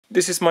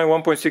This is my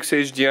 1.6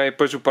 HDI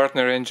Peugeot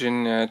Partner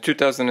engine,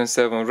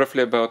 2007,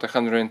 roughly about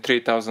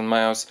 103,000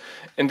 miles.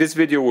 In this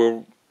video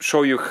will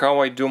show you how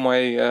I do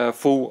my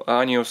full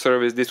annual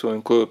service. This will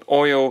include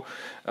oil,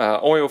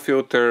 oil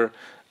filter,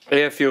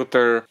 air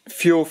filter,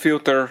 fuel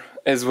filter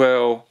as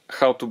well,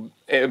 how to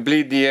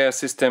bleed the air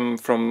system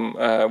from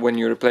when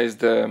you replace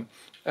the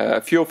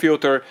fuel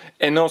filter,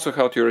 and also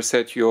how to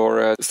reset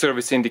your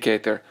service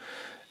indicator.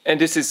 And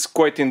this is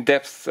quite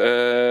in-depth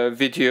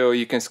video.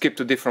 You can skip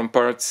to different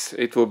parts.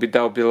 It will be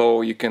down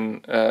below. You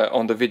can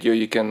on the video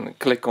you can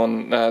click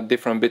on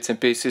different bits and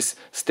pieces.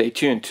 Stay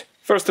tuned.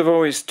 First of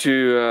all is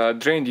to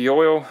drain the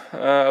oil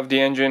of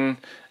the engine,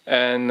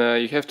 and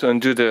you have to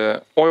undo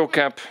the oil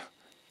cap.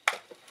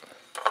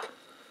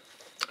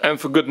 And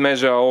for good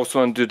measure, I'll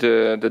also undo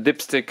the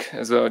dipstick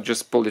as well.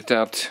 Just pull it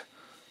out.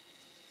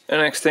 The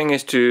next thing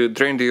is to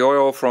drain the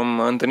oil from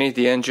underneath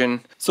the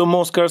engine. So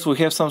most cars will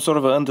have some sort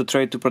of an under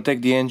tray to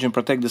protect the engine,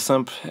 protect the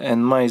sump,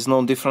 and mine is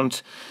no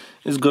different.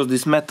 It's got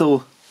this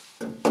metal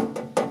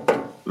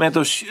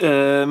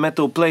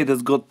plate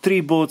that's got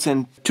 3 bolts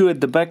and 2 at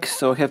the back,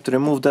 so I have to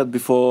remove that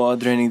before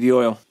draining the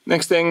oil.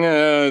 Next thing,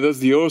 that's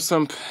the oil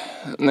sump.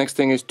 Next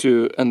thing is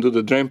to undo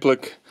the drain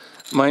plug.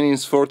 Mine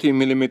is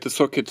 40mm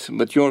socket,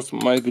 but yours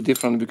might be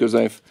different because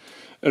I've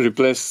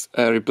replace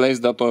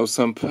that oil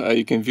sump.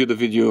 You can view the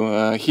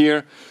video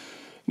here.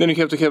 Then you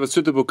have to have a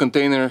suitable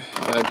container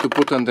to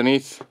put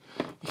underneath.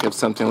 You have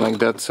something like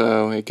that,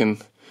 so you can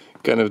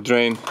kind of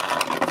drain.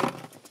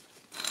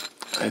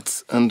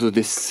 Let's undo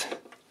this.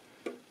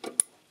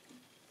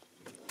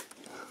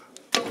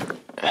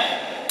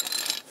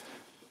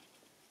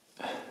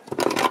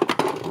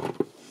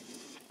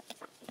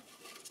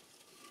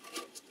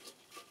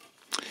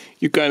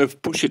 You kind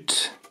of push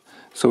it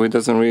so it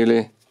doesn't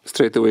really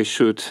straight away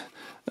shoot.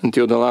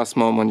 Until the last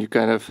moment, you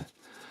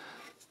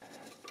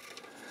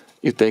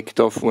take it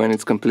off when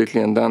it's completely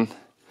undone.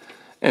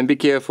 And be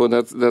careful,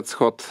 that's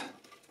hot.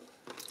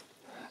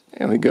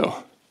 There we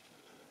go.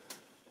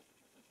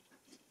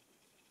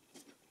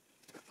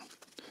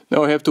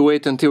 Now I have to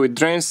wait until it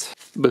drains,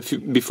 but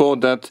before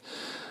that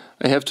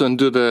I have to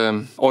undo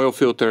the oil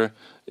filter.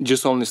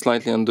 Just only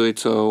slightly undo it,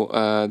 so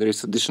there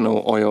is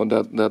additional oil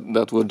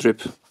that will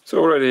drip. So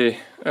already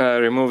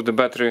removed the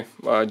battery,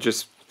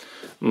 just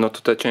not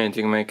to touch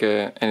anything, make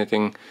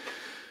anything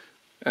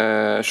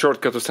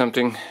shortcut or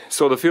something.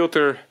 So the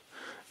filter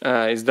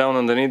is down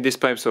underneath this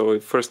pipe, so we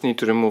first need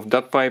to remove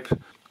that pipe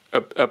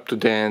up to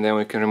there, and then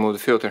we can remove the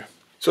filter.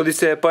 So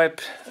this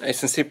pipe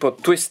is in simple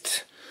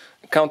twist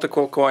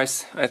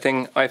counterclockwise. I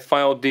think I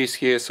filed this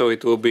here so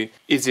it will be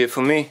easier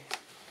for me.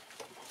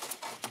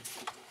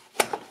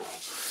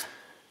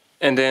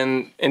 And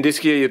then in this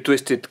gear you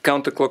twist it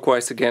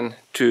counterclockwise again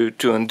to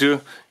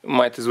undo. You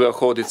might as well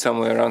hold it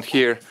somewhere around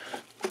here.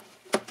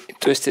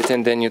 Twist it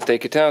and then you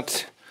take it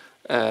out.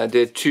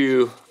 There are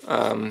two,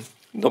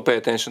 don't pay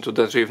attention to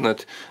that rev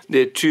nut,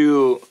 there are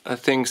two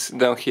things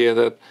down here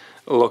that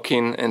lock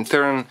in and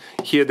turn.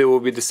 Here they will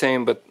be the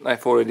same, but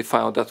I've already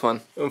filed that one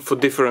for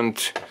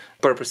different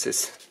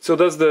purposes. So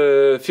that's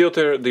the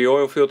filter, the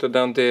oil filter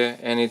down there,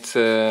 and it's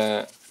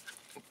a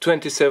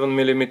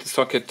 27mm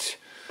socket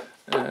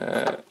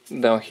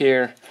down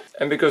here.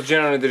 And because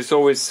generally there is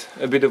always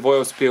a bit of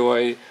oil spill,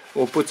 I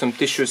will put some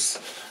tissues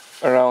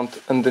around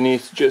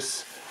underneath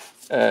just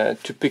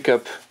to pick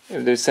up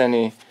if there's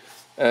any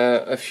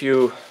a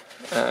few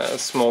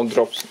small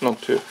drops,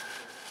 not to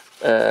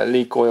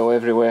leak oil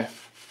everywhere.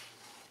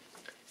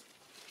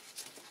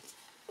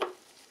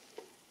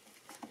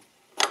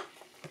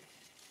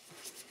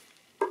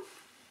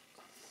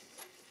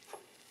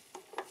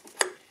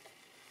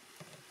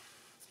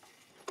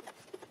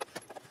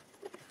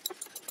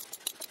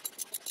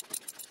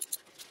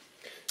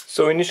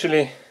 So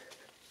initially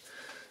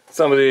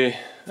somebody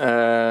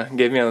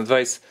gave me an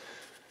advice: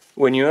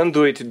 when you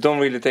undo it, don't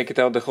really take it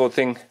out the whole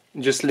thing,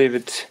 just leave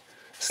it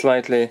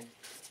slightly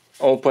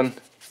open.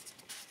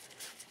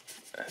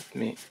 Let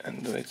me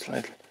undo it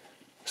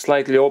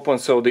slightly open,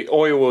 so the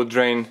oil will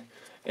drain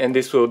and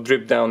this will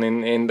drip down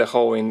in the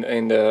hole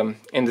in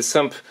the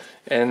sump,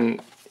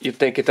 and you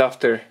take it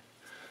after.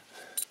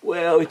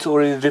 Well, it's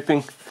already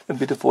dripping a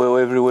bit of oil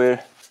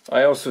everywhere.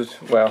 I also,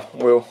 well,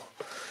 will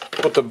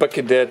put a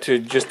bucket there to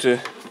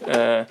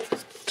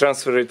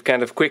transfer it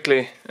kind of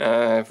quickly.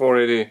 I've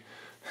already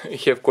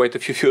have quite a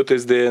few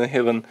filters there and I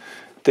haven't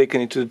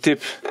taken it to the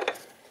tip.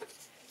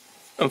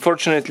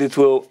 Unfortunately it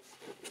will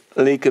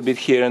leak a bit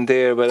here and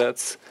there, but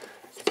that's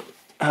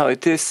how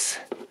it is.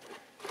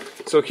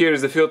 So here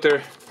is the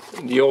filter.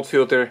 The old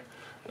filter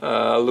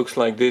looks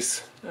like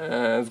this.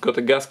 It's got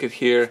a gasket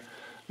here.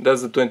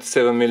 That's the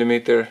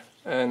 27mm,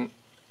 and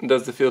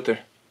that's the filter.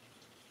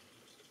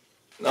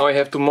 Now I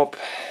have to mop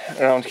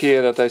around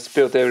here that I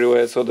spilled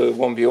everywhere so there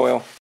won't be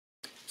oil.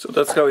 So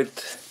that's how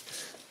it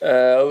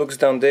looks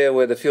down there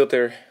where the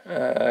filter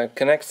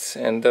connects,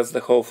 and that's the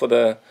hole for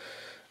the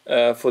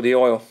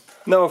oil.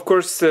 Now, of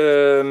course,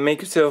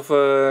 make yourself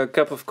a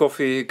cup of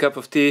coffee, cup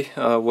of tea,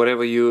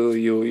 whatever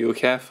you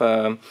have.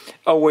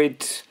 I'll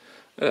wait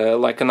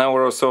like an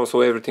hour or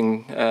so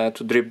everything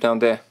to drip down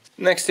there.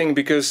 Next thing,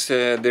 because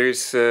there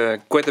is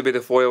quite a bit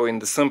of oil in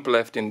the sump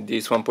left in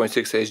these 1.6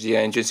 HDI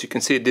engines. You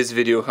can see in this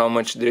video how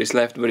much there is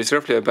left, but it's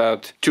roughly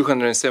about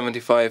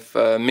 275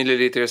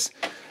 milliliters.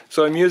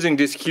 So I'm using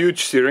this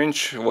huge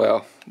syringe.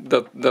 Well,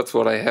 that's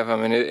what I have. I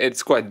mean,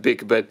 it's quite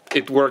big, but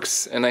it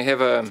works. And I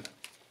have a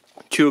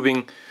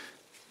tubing.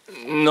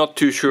 Not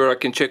too sure. I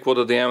can check what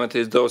the diameter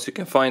is, though. So you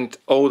can find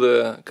all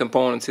the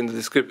components in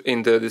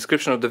the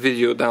description of the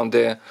video down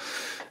there.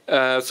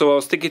 So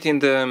I'll stick it in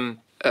the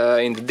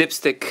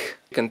dipstick.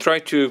 I can try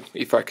to,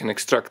 if I can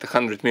extract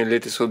 100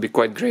 milliliters, will be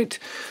quite great.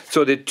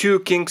 So the two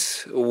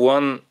kinks,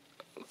 one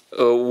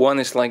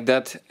is like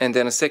that, and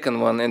then a second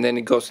one, and then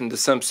it goes in the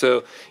sump.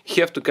 So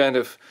you have to kind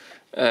of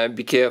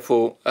be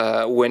careful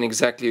when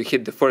exactly you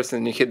hit the first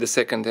and you hit the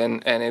second,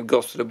 and it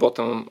goes to the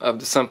bottom of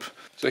the sump.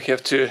 So you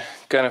have to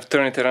kind of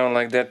turn it around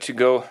like that to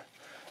go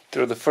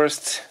through the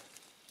first.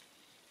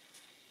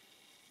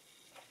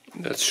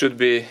 That should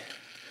be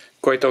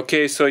quite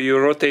okay. So you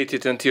rotate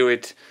it until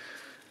it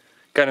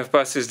kind of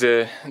passes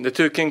the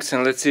two kinks,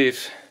 and let's see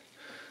if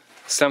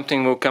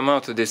something will come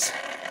out of this.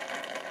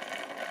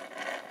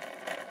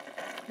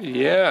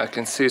 Yeah, I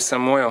can see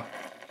some oil.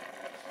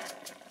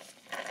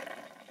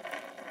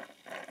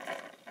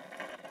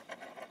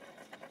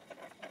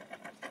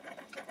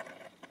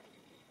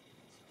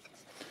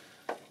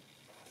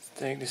 Let's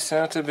take this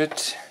out a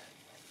bit.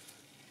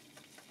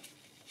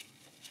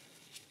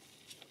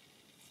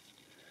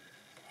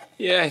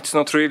 Yeah, it's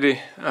not really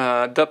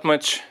that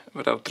much,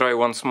 but I'll try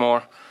once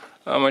more.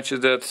 How much is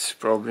that?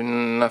 Probably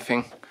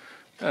nothing.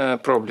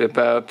 Probably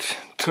about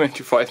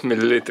 25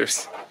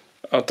 milliliters.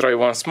 I'll try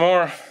once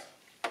more.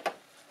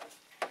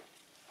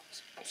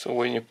 So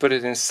when you put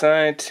it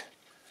inside,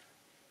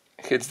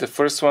 hits the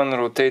first one,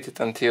 rotate it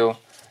until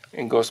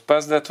it goes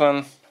past that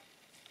one.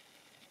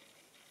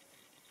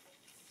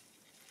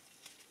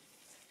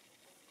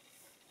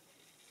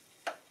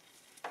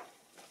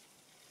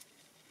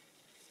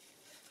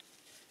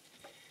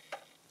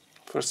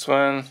 First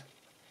one.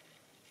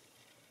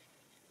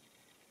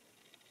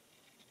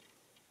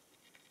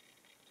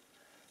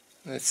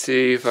 Let's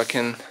see if I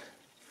can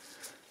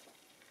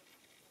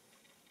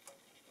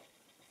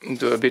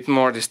do a bit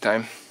more this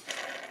time.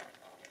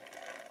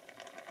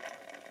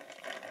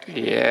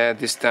 Yeah,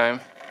 this time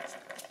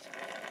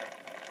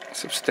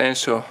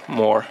substantial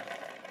more.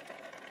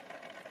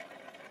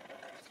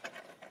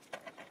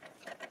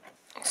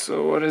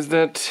 So what is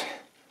that?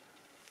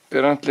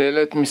 Currently,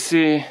 let me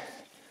see.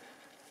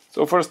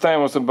 So first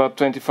time was about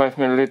 25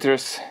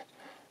 milliliters.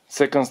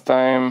 Second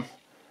time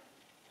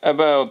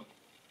about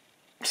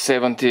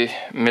 70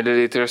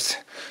 milliliters.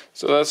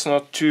 So that's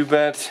not too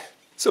bad.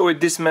 So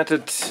with this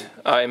method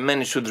I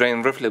managed to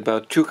drain roughly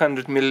about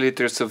 200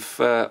 milliliters of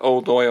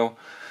old oil.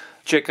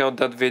 Check out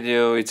that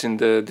video, it's in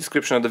the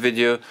description of the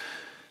video.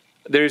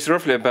 There is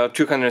roughly about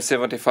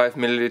 275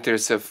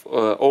 milliliters of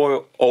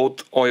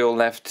old oil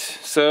left.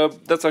 So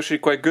that's actually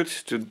quite good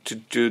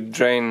to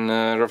drain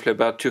roughly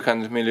about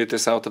 200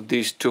 milliliters out of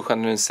these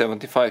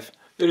 275.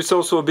 There is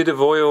also a bit of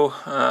oil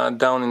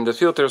down in the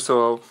filter,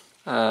 so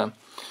I'll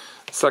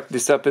suck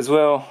this up as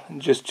well,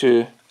 just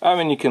to, I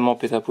mean, you can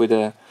mop it up with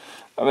a,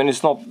 I mean,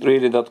 it's not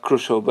really that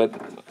crucial, but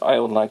I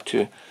would like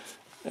to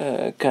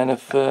kind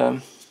of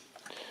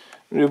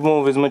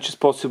remove as much as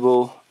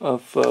possible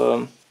of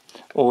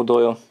old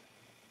oil.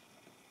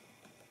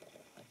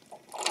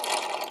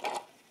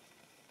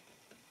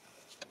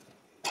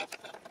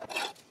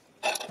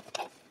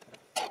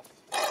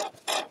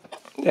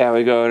 There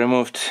we go,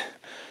 removed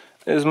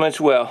as much,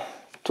 well,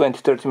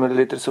 20-30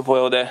 milliliters of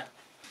oil there.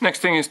 Next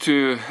thing is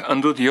to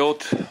undo the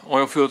old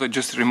oil filter,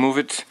 just remove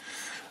it.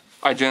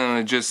 I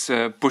generally just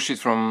push it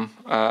from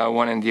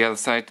one and the other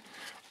side,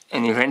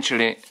 and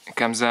eventually it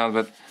comes out,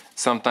 but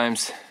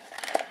sometimes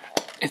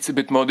it's a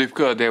bit more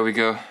difficult. There we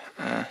go,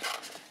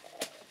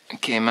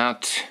 it came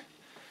out.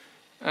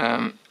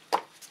 Oh,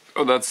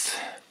 that's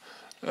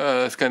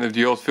kind of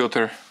the old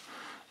filter.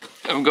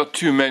 I've got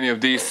too many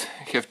of these,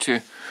 I have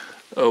to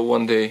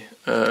one day.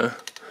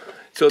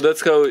 So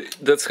that's how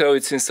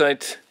it's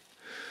inside.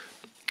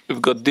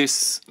 We've got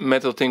this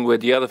metal thing where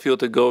the other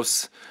filter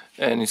goes,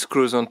 and it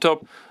screws on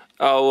top.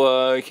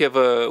 I'll have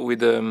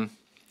with a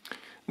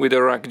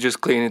rag just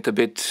clean it a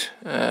bit,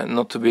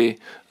 not to be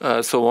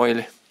so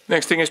oily.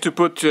 Next thing is to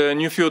put a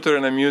new filter,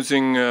 and I'm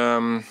using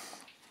a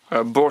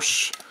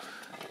Bosch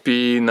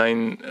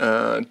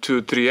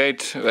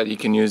P9238, but you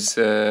can use,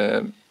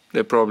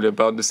 they're probably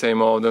about the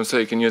same, all of them, so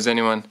you can use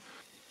anyone.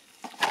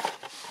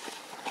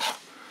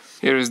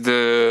 Here is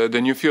the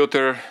new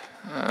filter.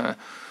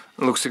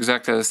 Looks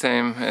exactly the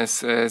same as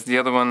the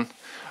other one.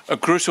 A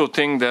crucial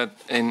thing that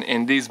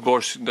in these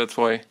Bosch, that's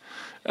why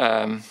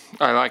I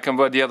like them,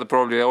 but the other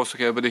probably I also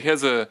have, but it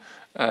has a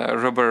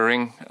rubber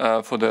ring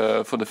for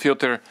the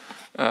filter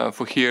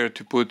for here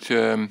to put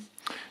a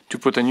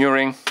new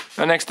ring.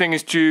 The next thing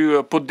is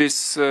to put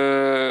this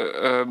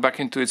back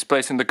into its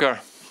place in the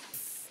car.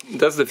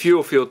 That's the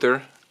fuel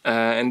filter,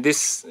 and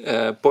this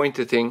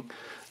pointer thing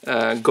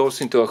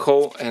goes into a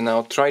hole, and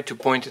I'll try to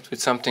point it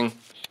with something.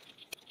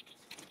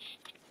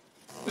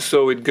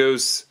 so it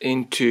goes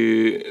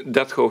into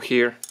that hole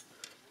here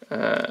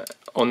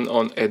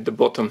on at the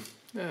bottom.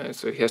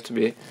 So it has to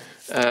be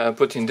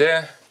put in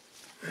there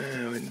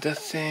with that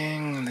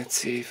thing. Let's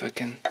see if I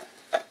can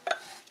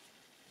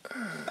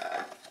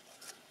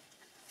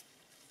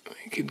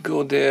make it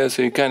go there.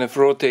 So you kind of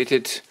rotate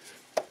it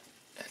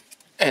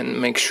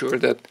and make sure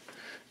that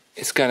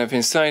it's kind of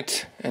inside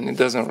and it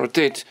doesn't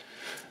rotate.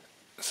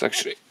 It's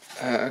actually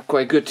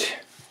quite good.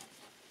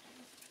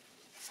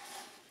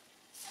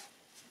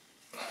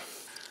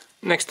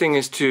 Next thing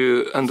is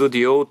to undo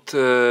the old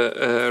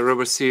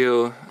rubber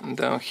seal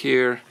down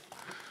here.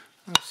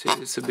 Let's see,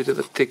 it's a bit of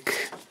a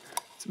thick,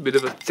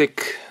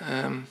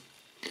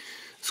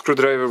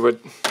 screwdriver, but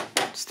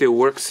still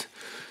works.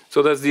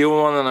 So that's the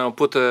old one, and I'll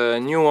put a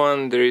new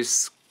one. There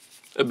is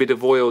a bit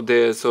of oil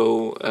there,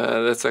 so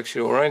that's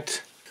actually all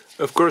right.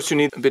 Of course, you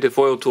need a bit of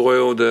oil to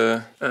oil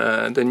the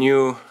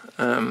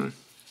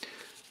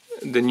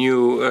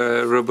new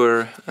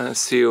rubber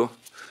seal,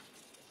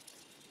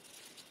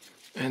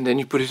 and then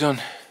you put it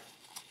on.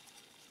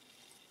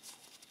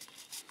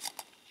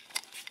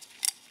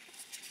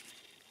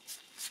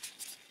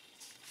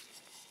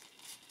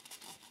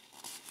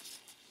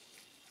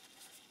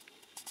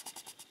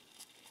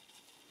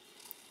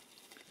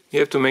 You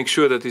have to make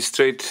sure that it's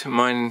straight.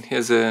 Mine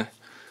has a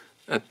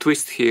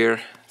twist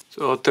here,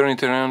 so I'll turn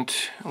it around,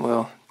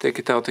 well, take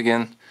it out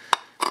again,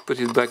 put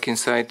it back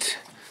inside.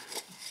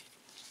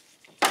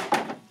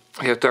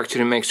 You have to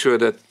actually make sure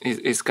that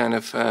it's kind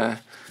of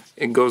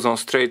it goes on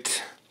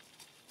straight,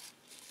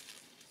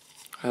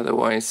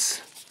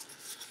 otherwise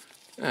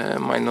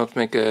might not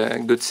make a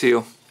good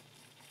seal.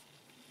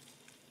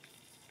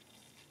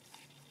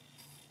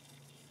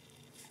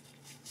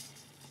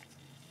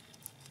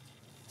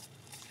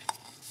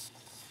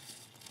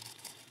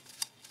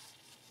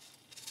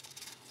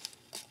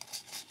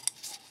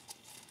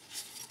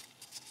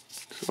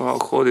 So I'll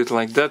hold it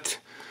like that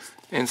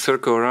and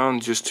circle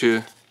around just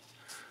to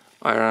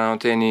iron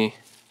out any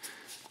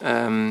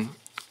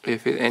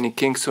any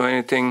kinks or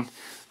anything,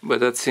 but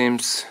that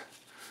seems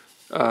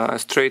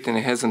straight and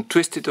it hasn't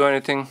twisted or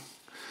anything.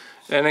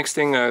 And next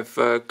thing, I've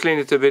cleaned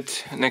it a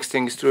bit. Next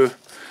thing is to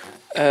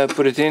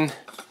put it in,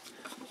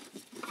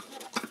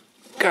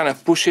 kind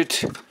of push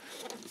it,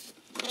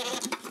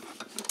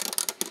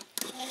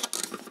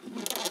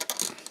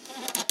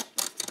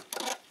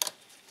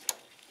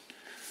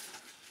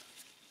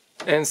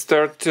 and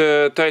start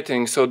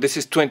tightening. So this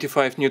is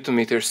 25 Newton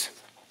meters.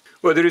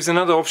 Well, there is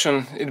another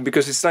option,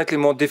 because it's slightly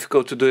more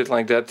difficult to do it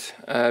like that,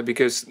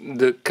 because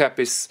the cap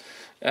is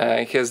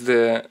has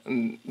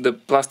the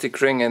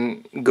plastic ring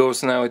and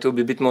goes now. It will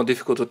be a bit more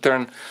difficult to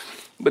turn.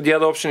 But the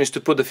other option is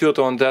to put the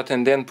filter on that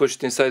and then push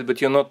it inside.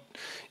 But you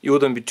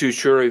wouldn't be too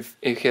sure if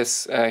it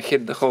has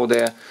hit the hole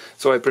there.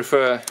 So I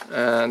prefer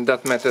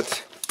that method.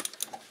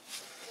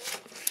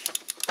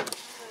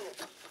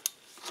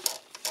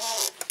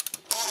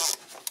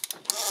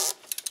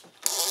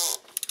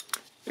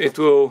 It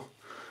will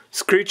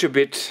screech a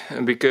bit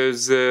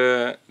because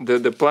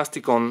the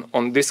plastic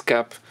on this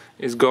cap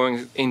is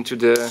going into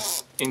the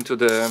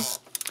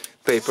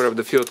paper of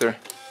the filter,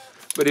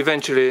 but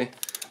eventually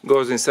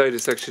goes inside.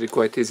 It's actually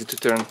quite easy to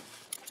turn.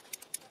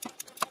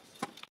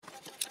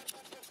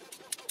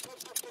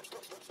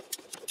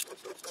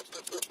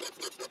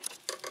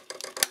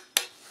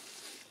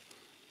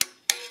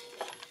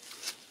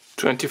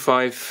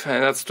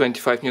 And that's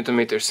 25 Newton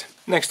meters.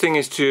 Next thing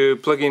is to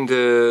plug in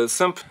the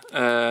sump.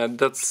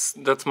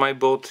 That's my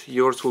boat.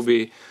 Yours will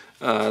be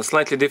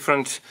slightly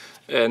different,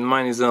 and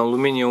mine is an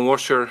aluminium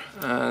washer.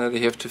 They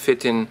have to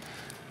fit in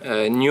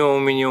a new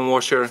aluminium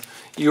washer.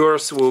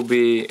 Yours will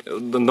be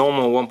the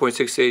normal 1.6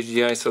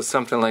 HDI, so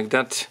something like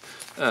that.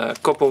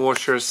 Copper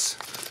washers,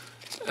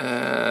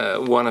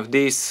 one of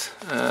these.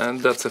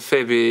 That's a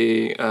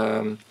Febby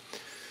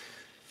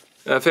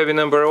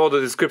number. All the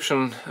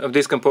description of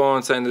these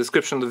components are in the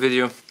description of the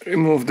video.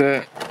 Remove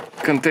the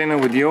container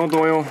with the old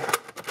oil,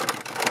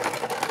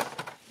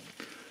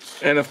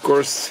 and of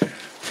course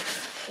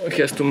it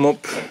has to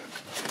mop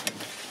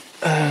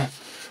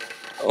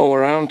all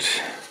around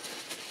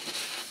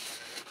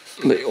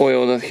the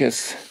oil that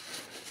has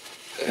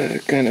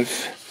kind of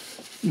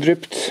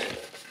dripped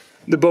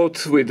the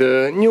boat with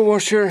the new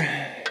washer.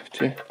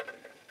 To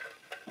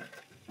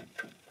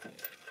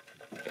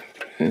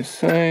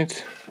inside.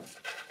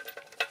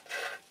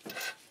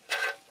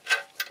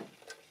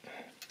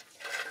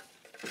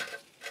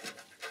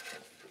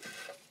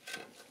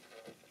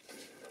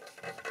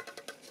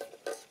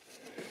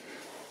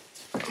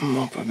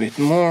 Mop a bit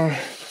more,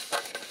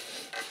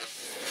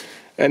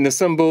 and the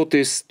sump bolt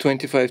is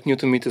 25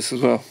 Newton meters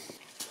as well.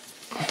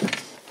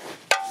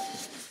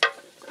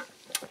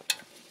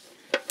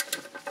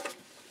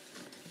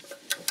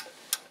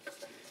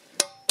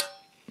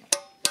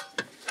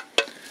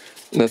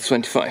 That's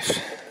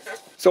 25.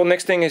 So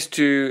next thing is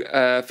to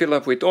fill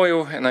up with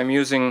oil, and I'm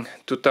using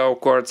 2 tau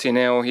quarts in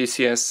EO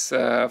ECS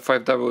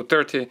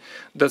 5W30.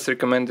 That's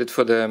recommended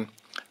for the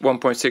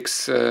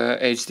 1.6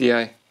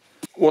 HDI.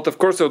 What of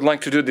course I would like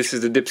to do, this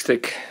is the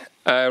dipstick.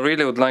 I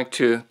really would like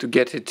to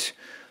get it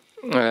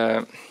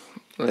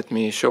let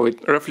me show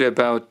it, roughly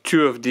about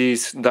 2 of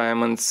these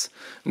diamonds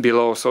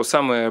below, so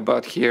somewhere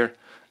about here,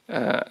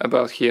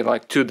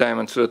 like 2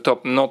 diamonds to the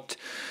top, not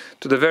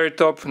to the very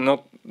top,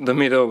 not the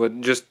middle,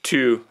 but just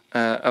 2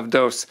 of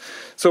those.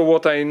 So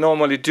what I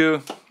normally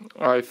do,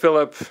 I fill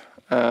up,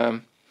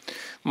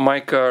 my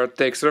car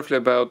takes roughly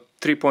about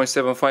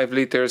 3.75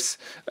 liters.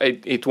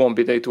 It won't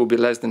be that, it will be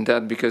less than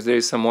that because there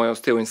is some oil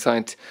still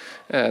inside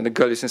the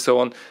gullies and so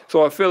on.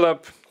 So I fill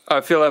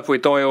up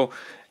with oil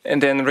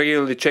and then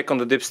regularly check on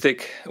the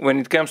dipstick. When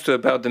it comes to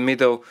about the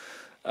middle,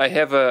 I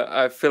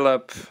fill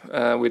up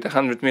with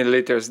 100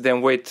 milliliters,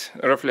 then wait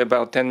roughly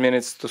about 10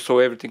 minutes so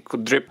everything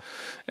could drip,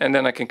 and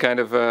then I can kind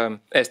of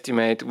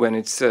estimate when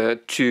it's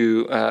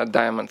 2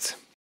 diamonds.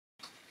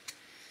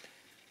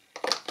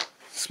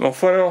 Small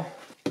funnel.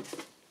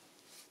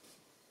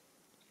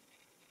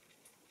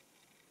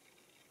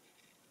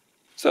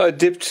 So I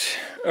dipped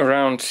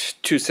around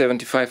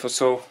 275 or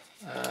so,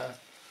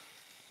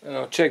 and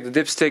I'll check the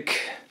dipstick,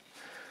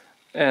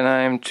 and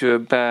I'm to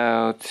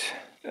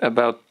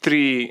about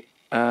 3,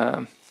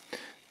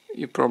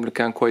 you probably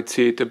can't quite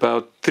see it,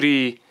 about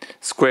 3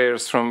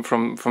 squares from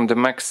the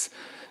max.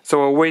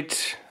 So I'll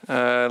wait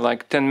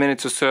like 10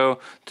 minutes or so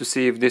to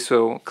see if this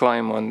will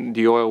climb and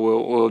the oil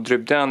will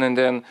drip down, and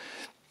then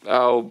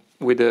I'll,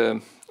 with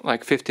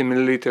like 50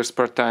 milliliters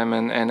per time,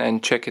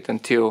 and check it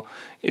until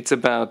it's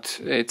about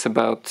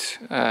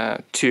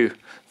 2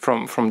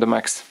 from the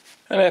max.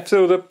 And I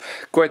filled up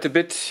quite a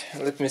bit.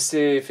 Let me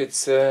see if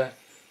it's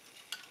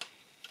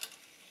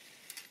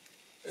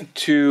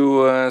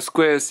 2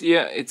 squares.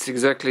 Yeah, it's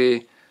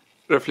exactly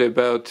roughly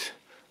about,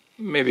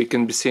 maybe it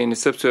can be seen,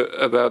 it's up to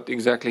about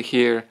exactly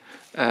here,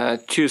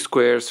 2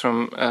 squares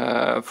from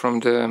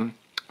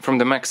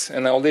the max,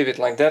 and I'll leave it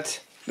like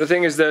that. The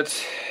thing is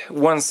that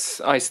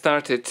once I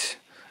start it,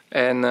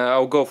 and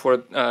I'll go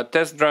for a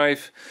test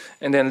drive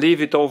and then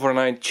leave it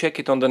overnight, check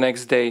it on the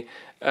next day,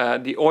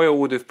 the oil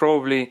would have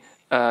probably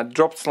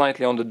dropped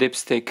slightly on the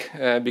dipstick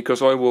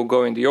because oil will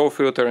go in the oil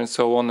filter and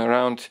so on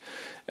around.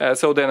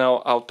 So then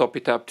I'll top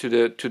it up to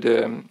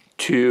the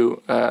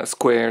 2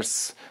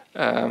 squares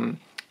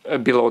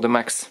below the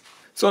max.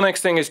 So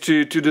next thing is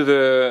to do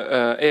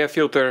the air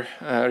filter,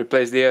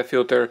 replace the air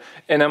filter,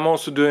 and I'm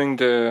also doing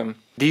the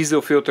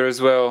diesel filter as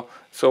well.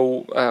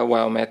 So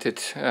while I'm at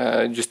it,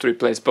 just to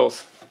replace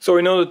both. So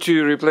in order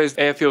to replace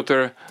the air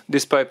filter,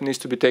 this pipe needs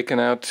to be taken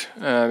out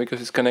because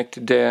it's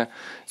connected there.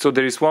 So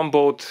there is 1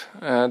 bolt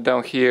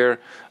down here,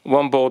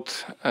 1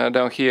 bolt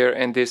down here,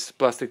 and this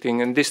plastic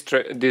thing, and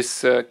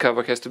this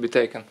cover has to be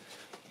taken.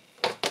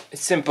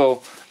 It's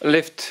simple,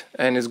 lift,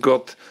 and it's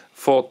got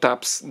 4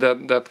 tabs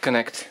that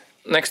connect.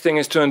 Next thing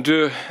is to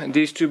undo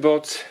these 2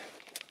 bolts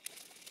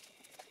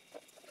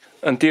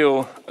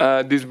until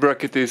this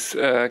bracket is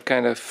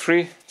kind of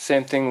free.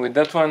 Same thing with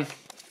that one,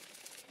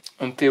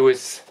 until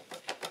it's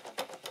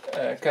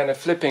kind of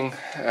flipping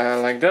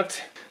like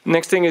that.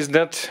 Next thing is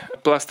that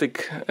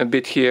plastic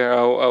bit here.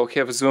 I'll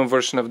have a zoom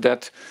version of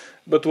that.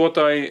 But what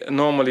I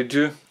normally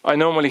do, I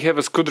normally have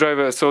a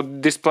screwdriver. So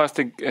this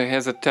plastic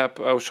has a tab,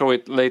 I'll show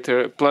it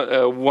later.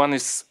 One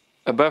is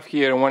above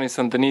here and one is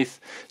underneath.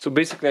 So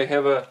basically I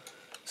have a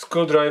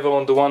screwdriver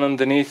on the one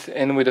underneath,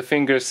 and with the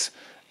fingers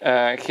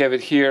have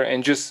it here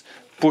and just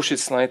push it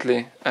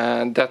slightly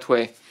that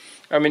way.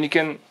 I mean, you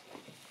can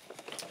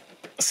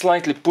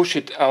slightly push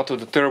it out of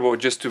the turbo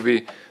just to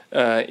be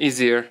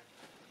easier.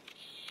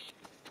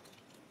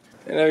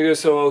 And there we go.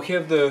 So I'll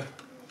have the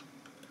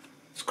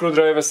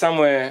screwdriver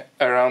somewhere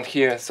around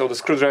here. So the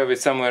screwdriver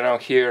is somewhere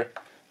around here,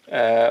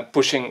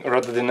 pushing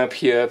rather than up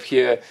here. Up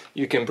here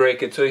you can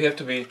break it, so you have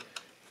to be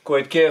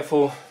quite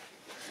careful.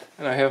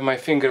 And I have my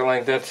finger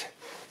like that.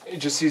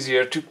 It's just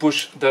easier to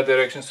push that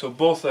direction. So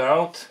both are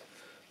out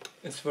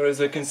as far as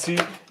I can see,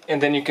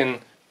 and then you can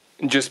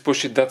just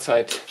push it that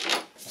side.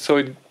 So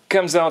it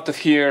comes out of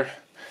here,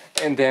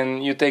 and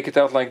then you take it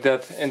out like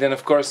that, and then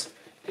of course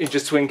you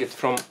just swing it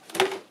from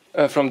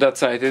that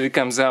side, and it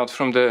comes out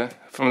from the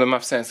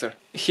MUF sensor.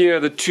 Here are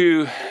the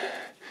two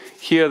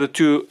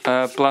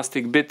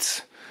plastic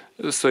bits.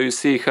 So you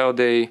see how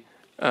they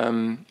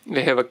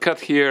have a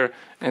cut here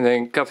and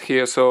then cut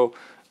here. So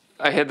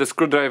I had the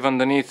screwdriver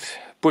underneath,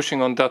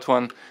 pushing on that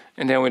one,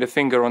 and then with a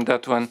finger on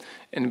that one,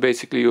 and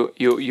basically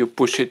you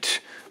push it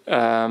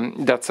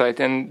that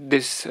side, and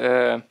this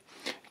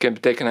can be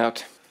taken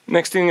out.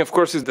 Next thing, of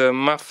course, is the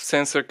MUF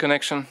sensor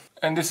connection,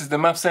 and this is the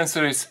MUF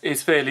sensor.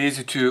 Is fairly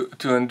easy to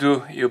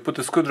undo. You put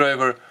the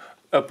screwdriver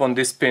up on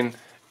this pin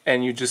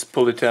and you just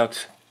pull it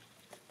out.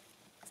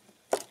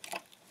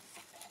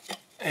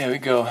 There we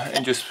go,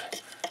 and just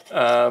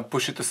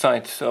push it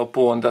aside. So I'll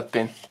pull on that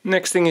pin.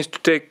 Next thing is to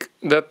take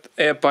that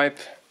air pipe.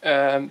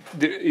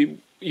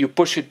 You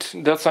push it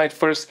that side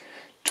first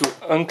to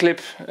unclip.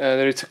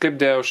 There is a clip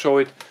there, I'll show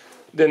it.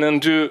 Then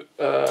undo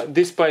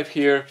this pipe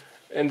here,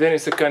 and then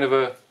it's a kind of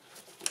a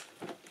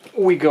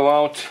wiggle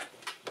out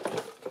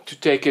to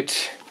take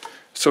it.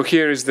 So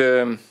here is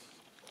the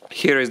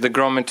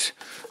grommet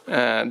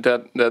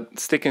that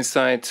stick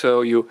inside.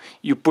 So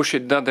you push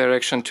it that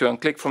direction to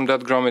unclick from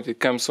that grommet. It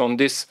comes on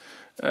this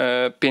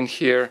pin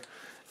here,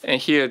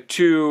 and here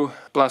two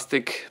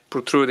plastic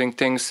protruding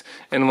things,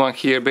 and one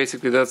here.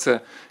 Basically that's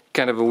a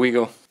kind of a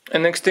wiggle.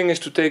 And next thing is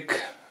to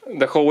take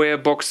the whole air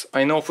box.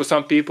 I know for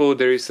some people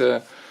there is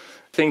a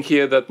thing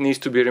here that needs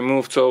to be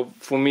removed, so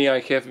for me I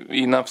have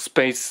enough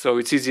space, so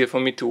it's easier for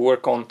me to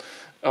work on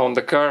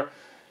the car.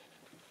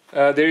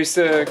 There is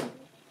a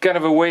kind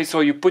of a way,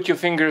 so you put your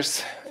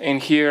fingers in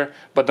here,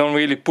 but don't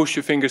really push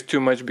your fingers too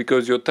much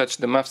because you'll touch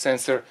the MAF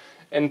sensor,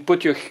 and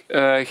put your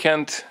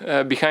hand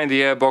behind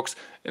the airbox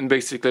and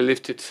basically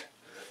lift it,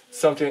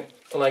 something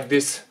like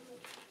this.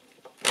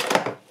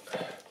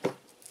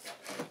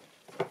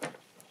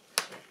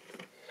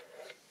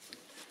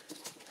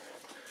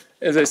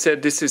 As I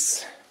said, this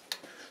is,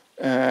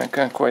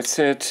 can't quite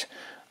see it,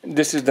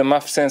 this is the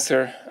MAF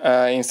sensor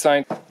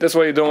inside. That's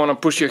why you don't want to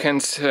push your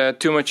hands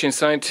too much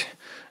inside.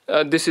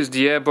 This is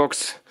the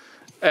airbox,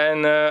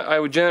 and I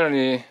would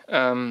generally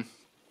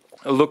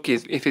look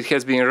if it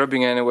has been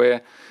rubbing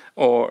anywhere,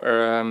 or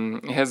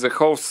it has a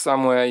hole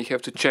somewhere. You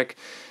have to check.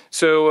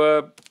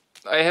 So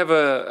I have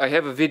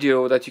a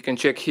video that you can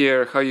check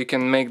here, how you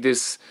can make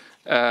this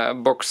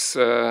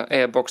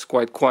airbox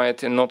quite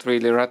quiet and not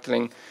really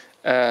rattling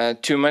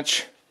too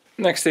much.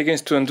 Next thing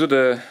is to undo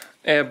the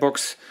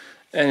airbox,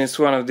 and it's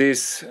one of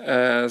these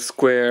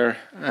square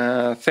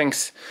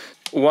things.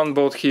 One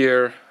bolt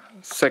here,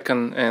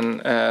 second,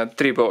 and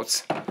 3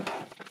 bolts.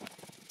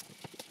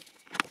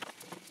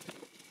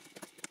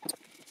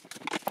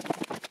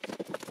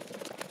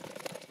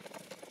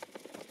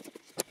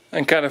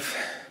 And kind of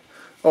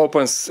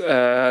opens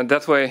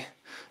that way.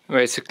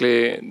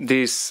 Basically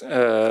these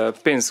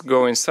pins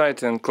go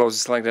inside and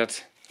closes like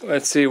that.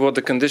 Let's see what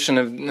the condition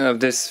of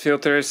this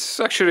filter is.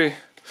 Actually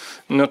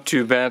not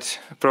too bad.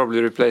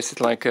 Probably replaced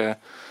it like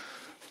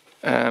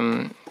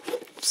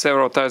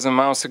several thousand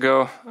miles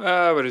ago,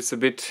 but it's a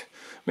bit,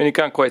 I mean, you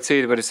can't quite see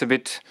it, but it's a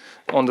bit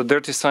on the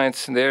dirty side.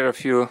 There are a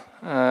few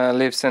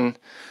leaves and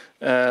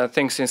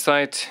things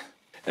inside.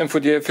 And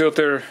for the air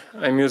filter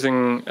I'm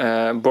using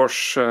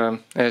Bosch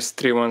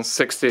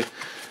S3160.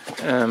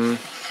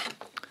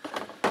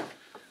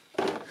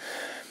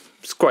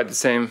 It's quite the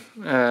same.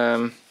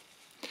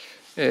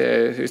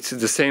 It's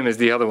the same as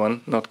the other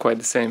one, not quite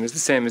the same, it's the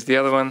same as the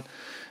other one.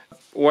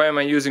 Why am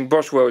I using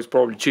Bosch? Well, it's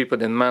probably cheaper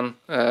than MAN,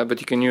 but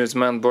you can use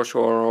MAN, Bosch,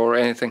 or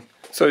anything.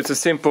 So it's a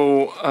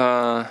simple,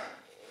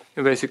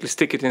 you basically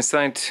stick it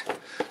inside.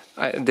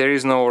 There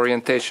is no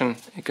orientation,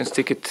 you can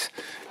stick it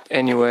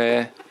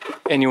anywhere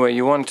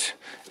you want.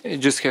 You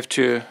just have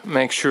to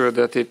make sure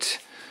that it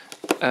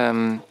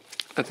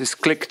that is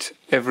clicked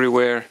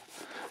everywhere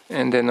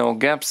and there are no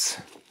gaps.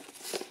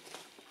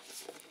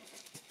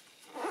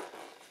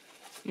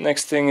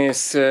 Next thing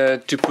is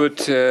to put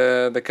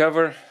the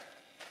cover,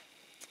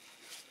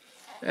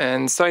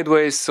 and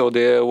sideways, so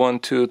there are 1,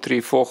 2, 3,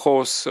 4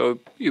 holes, so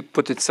you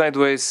put it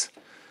sideways,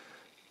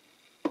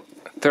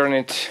 turn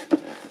it,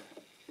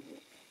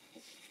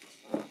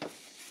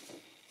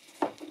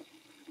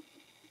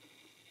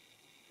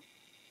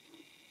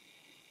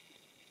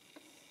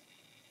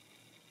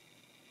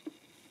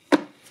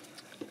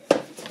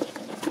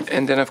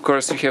 and then of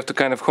course you have to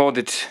kind of hold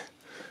it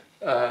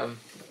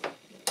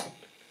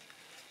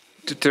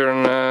to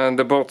turn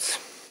the bolts.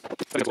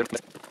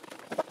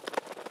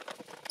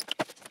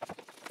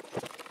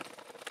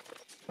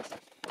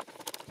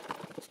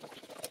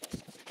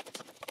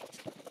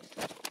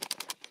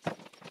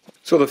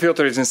 So the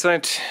filter is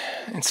inside,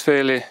 it's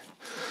fairly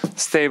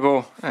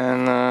stable,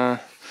 and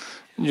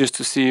just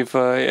to see if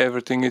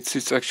everything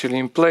it's actually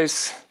in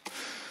place.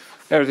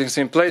 Everything's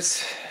in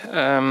place.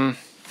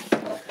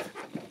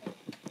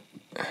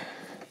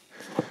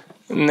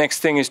 Next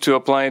thing is to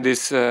apply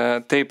this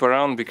tape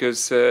around,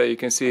 because you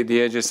can see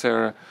the edges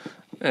are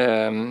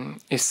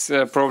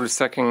probably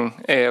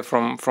sucking air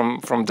from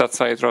that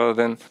side rather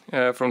than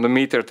from the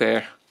metered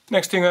air.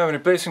 Next thing, I'm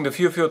replacing the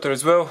fuel filter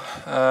as well.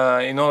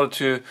 In order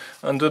to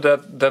undo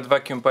that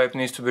vacuum pipe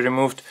needs to be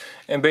removed,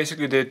 and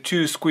basically there are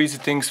 2 squeezy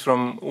things,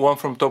 one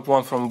from top,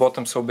 one from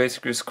bottom. So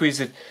basically you squeeze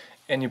it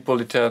and you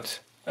pull it out.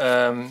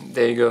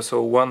 There you go.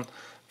 So one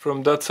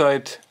from that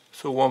side,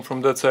 so one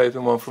from that side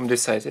and one from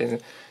this side,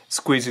 and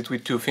squeeze it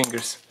with 2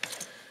 fingers.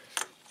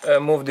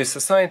 Move this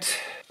aside.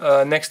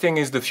 Next thing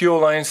is the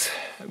fuel lines.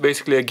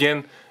 Basically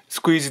again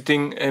squeeze it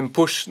in and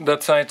push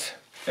that side.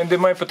 And there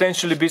might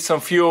potentially be some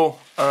fuel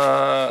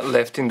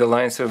left in the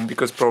lines,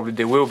 because probably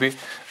there will be.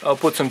 I'll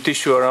put some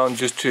tissue around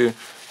just to,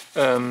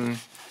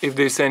 if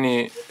there's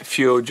any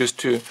fuel, just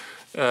to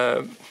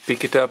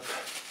pick it up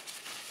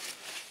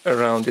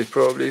around it.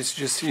 Probably it's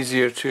just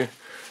easier to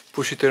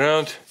push it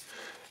around.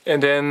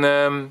 And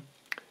then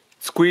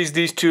squeeze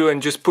these 2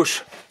 and just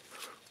push.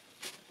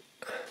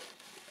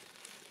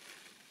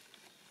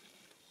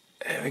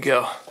 There we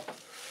go.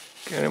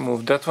 Can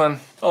remove that one.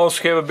 I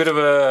also have a bit of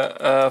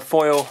a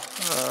foil,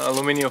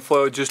 aluminium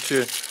foil, just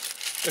to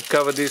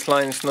cover these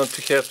lines, not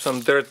to have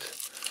some dirt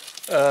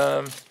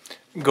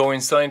go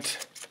inside.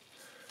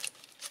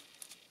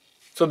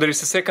 So there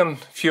is a second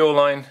fuel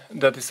line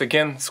that is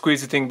again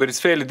squeezing, but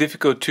it's fairly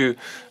difficult to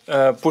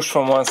push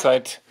from one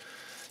side.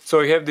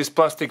 So you have this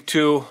plastic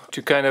tool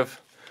to kind of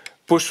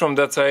push from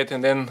that side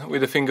and then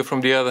with the finger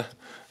from the other,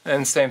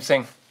 and same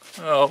thing.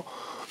 I'll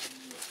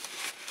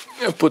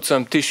put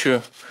some tissue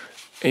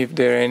if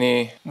there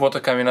any water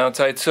coming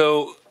outside.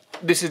 So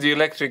this is the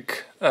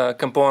electric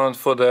component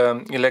for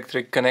the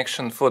electric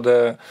connection for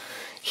the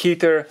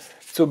heater.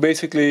 So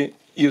basically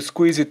you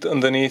squeeze it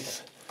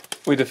underneath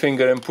with the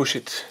finger and push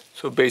it.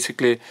 So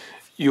basically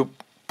you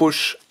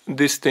push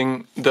this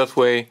thing that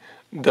way,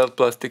 that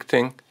plastic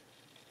thing,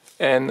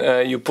 and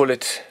you pull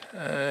it,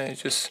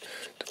 just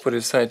to put it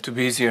aside to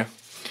be easier.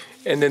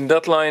 And then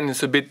that line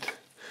is a bit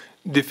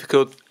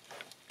difficult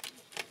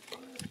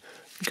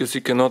because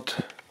you cannot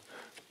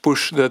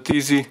push that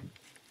easy.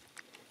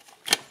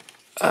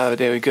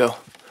 There we go.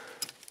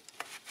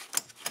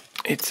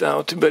 It's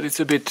out, but it's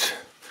a bit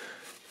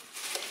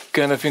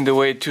kind of in the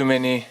way. Too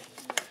many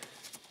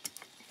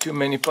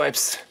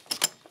pipes.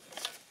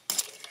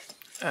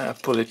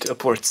 Pull it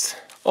upwards.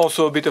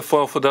 Also a bit of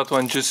oil for that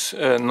one, just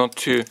not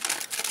too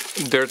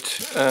dirt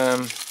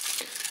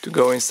to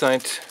go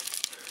inside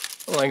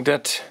like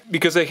that.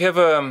 Because I have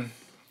a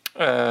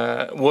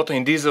water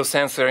in diesel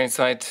sensor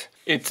inside.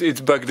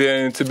 It's back there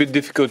and it's a bit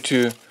difficult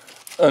to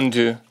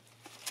undo.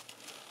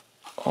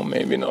 Or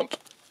maybe not.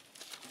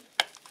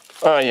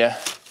 Oh yeah,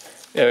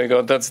 there we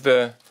go. That's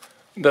the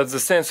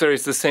sensor.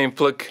 It's the same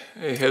plug.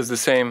 It has the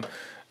same.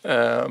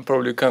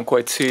 Probably you can't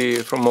quite see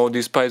from all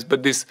these pipes,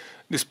 but this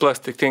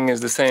plastic thing is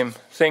the same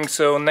thing.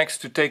 So next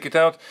to take it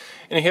out,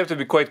 and you have to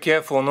be quite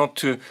careful not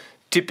to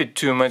tip it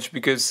too much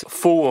because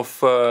full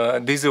of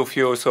diesel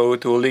fuel, so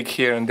it will leak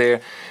here and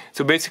there.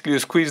 So basically you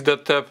squeeze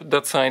that up,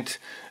 that side,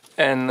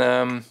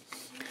 and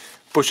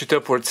push it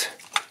upwards,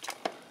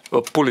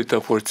 or pull it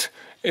upwards.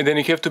 And then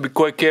you have to be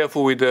quite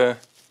careful with the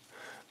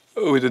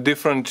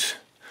different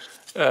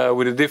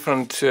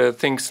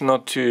things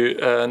not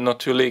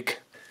to leak.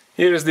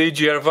 Here is the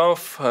EGR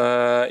valve.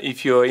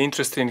 If you're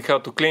interested in how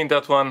to clean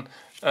that one,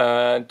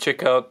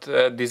 check out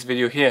this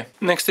video here.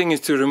 Next thing is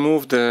to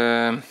remove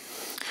the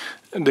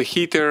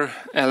heater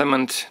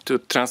element to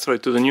transfer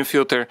it to the new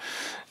filter,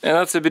 and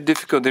that's a bit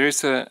difficult. There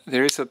is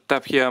a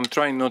tab here. I'm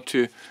trying not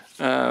to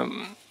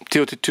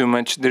tilt it too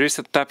much. There is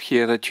a tab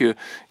here that you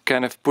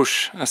kind of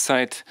push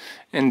aside,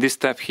 and this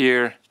tab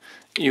here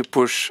you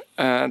push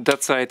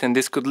that side, and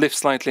this could lift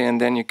slightly, and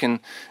then you can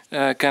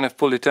kind of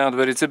pull it out.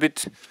 But it's a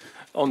bit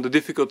on the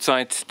difficult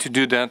side to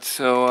do that,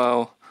 so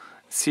I'll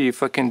see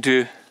if I can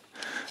do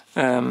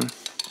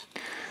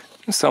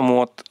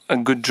somewhat a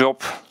good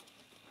job.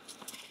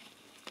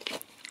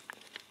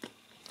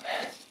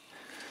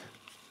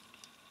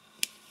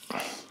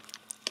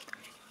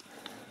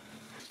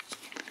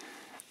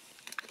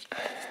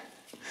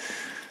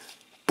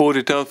 Pull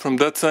it out from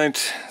that side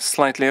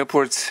slightly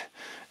upwards,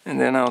 and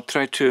then I'll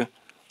try to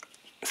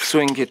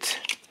swing it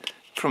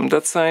from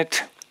that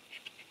side.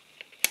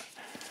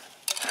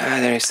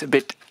 There is a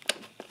bit,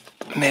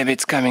 maybe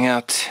it's coming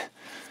out,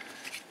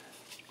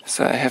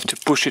 so I have to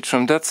push it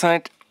from that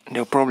side.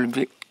 There'll probably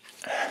be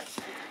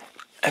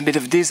a bit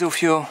of diesel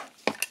fuel.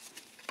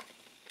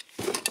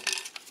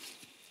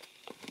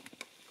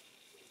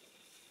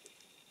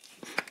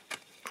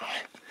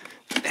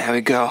 There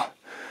we go.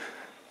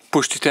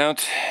 Pushed it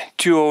out.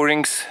 2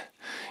 O-rings.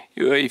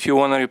 If you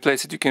want to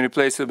replace it, you can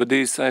replace it, but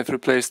these I've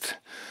replaced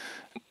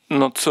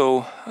not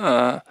so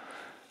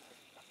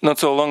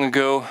long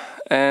ago.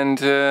 And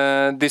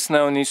this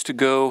now needs to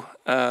go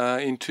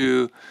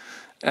into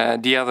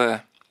the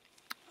other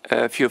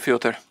fuel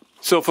filter.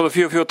 So for the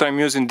fuel filter I'm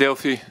using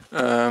Delphi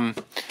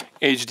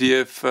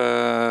HDF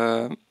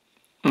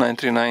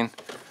 939.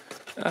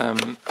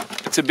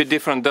 It's a bit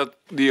different. That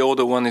the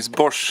older one is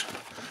Bosch.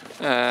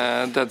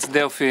 That's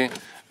Delphi,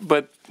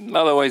 but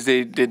otherwise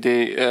they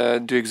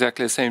do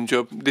exactly the same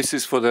job. This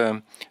is for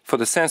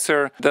the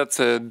sensor. That's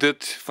a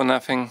DUT for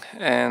nothing,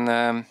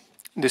 and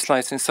this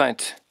slides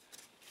inside.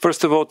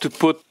 First of all, to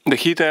put the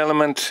heater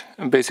element,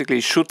 basically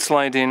it should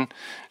slide in,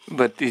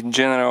 but in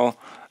general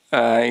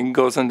it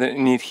goes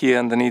underneath here,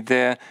 underneath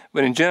there.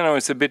 But in general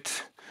it's a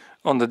bit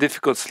on the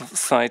difficult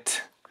side.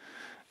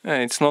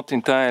 It's not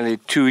entirely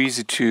too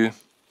easy to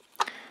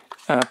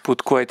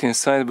put quite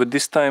inside, but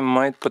this time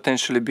might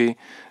potentially be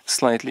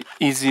slightly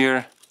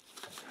easier.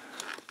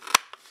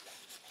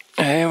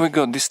 Here we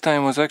go. This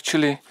time was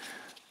actually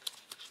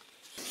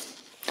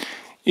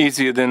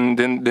easier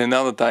than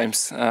other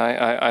times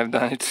I've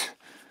done it.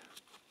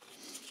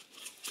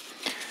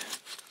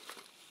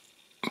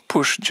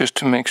 Push just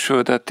to make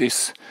sure that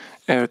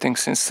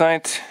everything's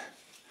inside.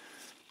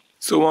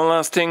 So one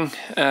last thing.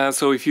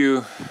 So if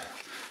you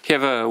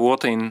have a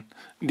water in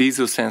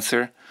diesel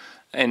sensor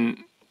and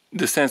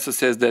the sensor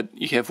says that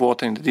you have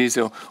water in the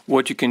diesel,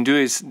 what you can do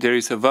is there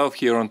is a valve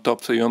here on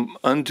top, so you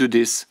undo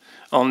this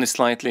only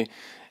slightly.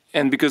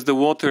 And because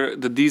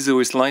the diesel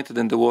is lighter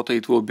than the water,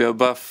 it will be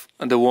above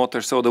the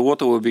water, so the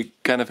water will be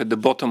kind of at the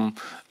bottom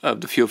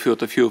of the fuel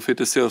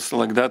filter cells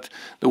like that.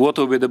 The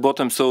water will be at the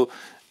bottom, so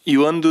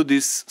you undo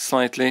this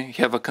slightly.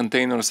 You have a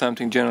container or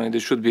something. Generally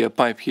there should be a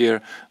pipe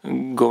here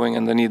going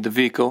underneath the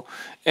vehicle,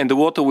 and the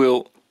water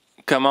will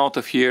come out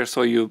of here,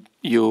 so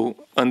you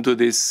undo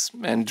this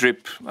and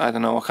drip, I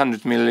don't know,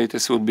 100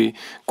 milliliters would be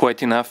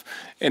quite enough,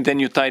 and then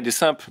you tie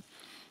this up,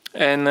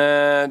 and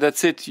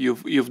that's it.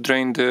 You've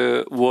drained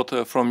the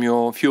water from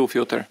your fuel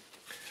filter.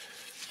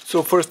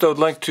 So first I would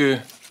like to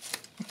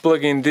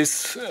plug in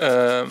this,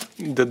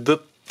 the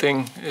dot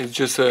thing. It's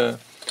just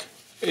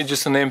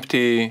an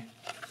empty,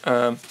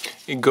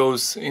 it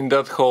goes in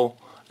that hole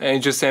and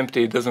it's just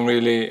empty. It doesn't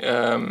really,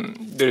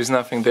 there is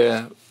nothing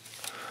there,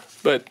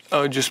 but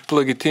I'll just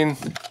plug it in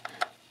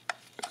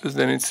because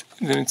then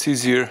it's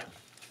easier.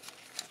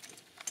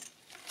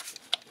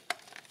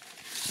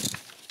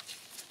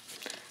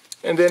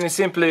 And then it's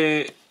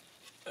simply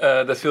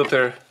the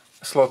filter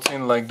slots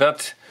in like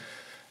that,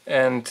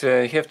 and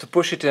you have to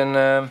push it in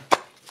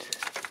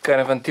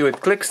kind of until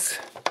it clicks.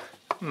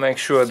 Make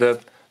sure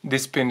that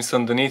this pin is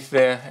underneath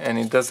there and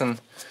it doesn't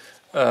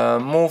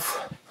move.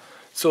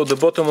 So the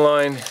bottom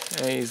line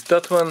is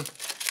that one.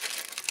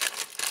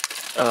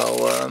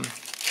 I'll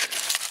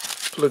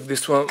plug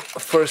this one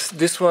first.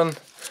 This one,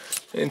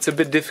 it's a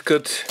bit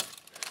difficult,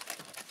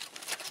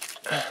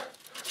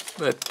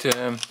 but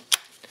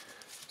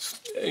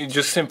it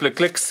just simply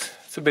clicks.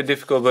 It's a bit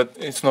difficult, but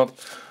it's not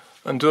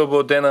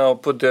undoable. Then I'll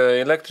put the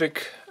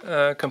electric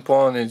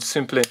component. It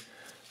simply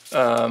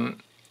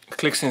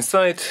clicks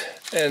inside,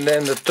 and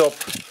then the top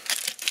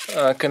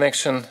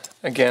connection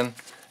again,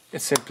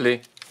 it's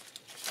simply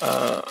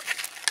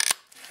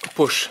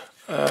push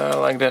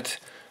like that,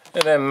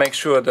 and then make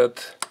sure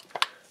that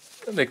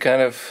they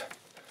kind of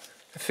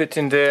fit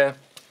in there.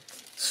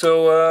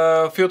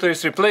 So filter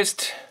is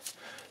replaced,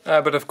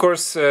 but of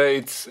course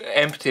it's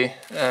empty.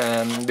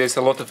 There's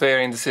a lot of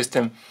air in the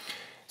system,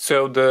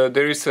 so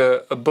there is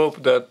a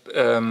bulb that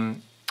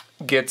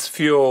gets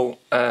fuel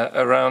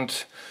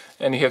around,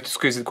 and you have to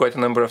squeeze it quite a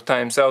number of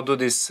times. I'll do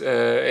this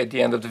at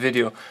the end of the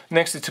video.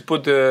 Next is to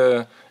put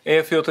the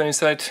air filter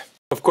inside.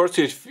 Of course,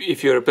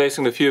 if you're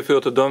replacing the fuel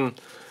filter, don't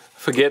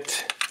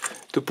forget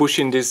to push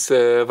in this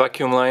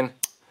vacuum line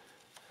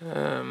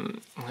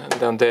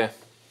down there.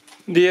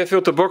 The air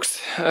filter box,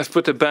 I've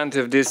put a band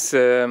of this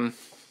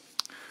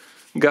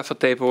gaffer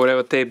tape or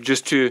whatever tape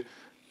just to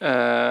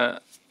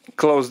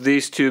close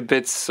these two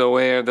bits so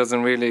air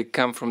doesn't really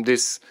come from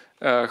this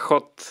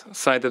hot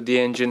side of the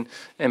engine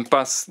and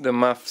pass the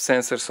MAF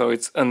sensor, so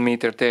it's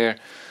unmetered air.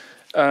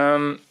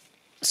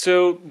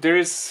 So there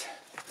is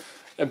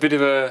a bit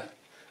of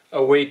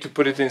a way to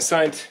put it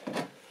inside.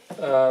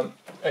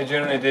 I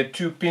generally did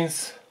 2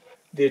 pins.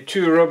 There are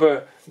 2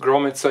 rubber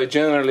grommets, so I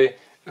generally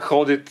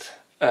hold it,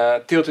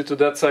 tilt it to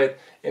that side,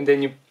 and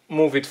then you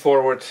move it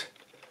forward,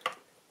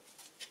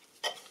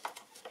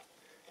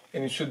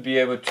 and you should be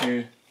able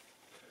to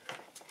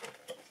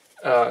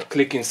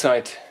click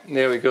inside.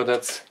 There we go.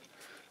 That's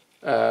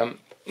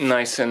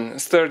nice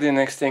and sturdy.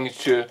 Next thing is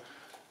to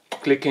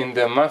click in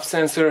the MAF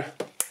sensor.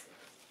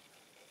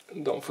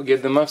 Don't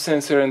forget the MAF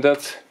sensor, and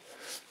that's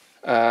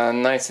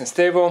nice and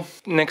stable.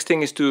 Next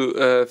thing is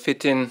to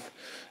fit in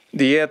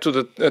the air to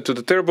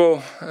the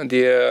turbo.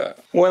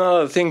 One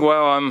other thing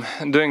while I'm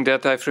doing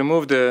that, I've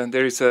removed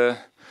there is a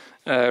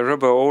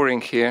rubber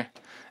O-ring here,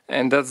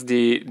 and that's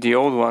the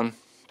old one.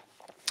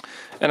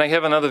 And I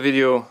have another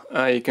video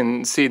you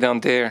can see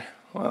down there,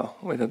 well,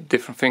 with a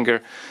different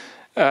finger.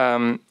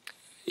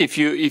 If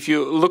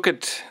you look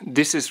at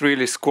this, is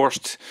really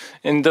squashed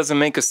and doesn't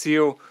make a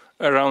seal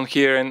around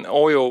here, and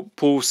oil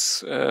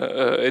pools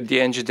at the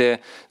engine there.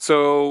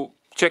 So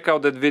check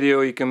out that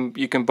video. You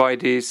can buy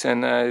this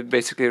and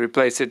basically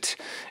replace it,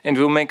 and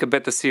will make a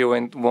better seal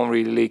and won't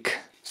really leak.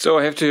 So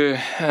I have to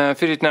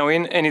fit it now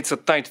in, and it's a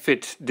tight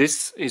fit.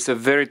 This is a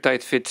very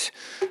tight fit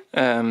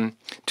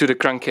to the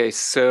crankcase,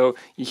 so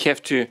you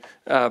have to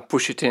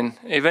push it in.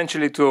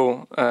 Eventually it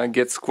will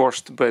get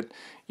squashed, but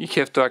you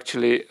have to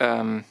actually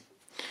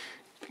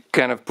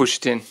kind of push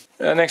it in.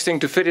 Next thing,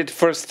 to fit it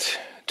first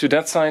to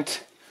that side,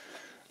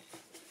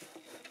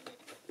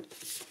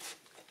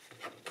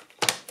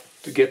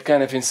 to get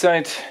kind of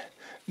inside,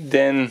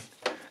 then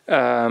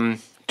to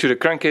the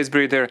crankcase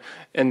breather,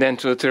 and then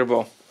to the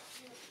turbo.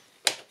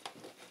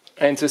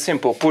 And it's a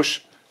simple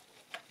push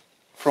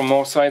from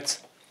all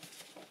sides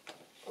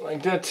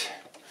like that,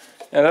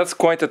 and that's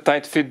quite a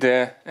tight fit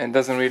there and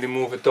doesn't really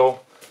move at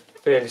all.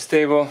 Fairly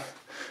snable.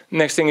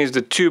 Next thing is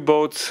the 2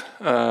 bolts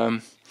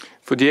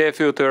for the air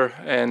filter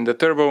and the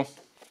turbo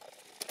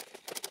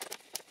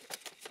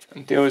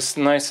until it's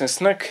nice and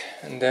snug,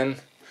 and then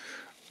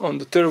on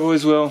the turbo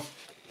as well.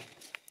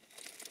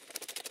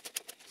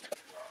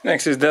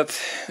 Next is that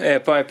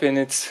air pipe, and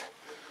it's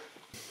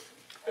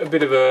a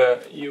bit of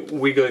you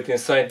wiggle it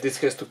inside. This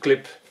has to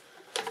clip.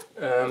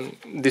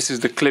 This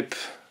is the clip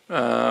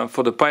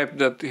for the pipe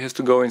that has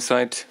to go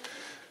inside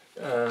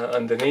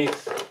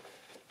underneath.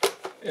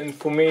 And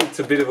for me, it's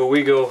a bit of a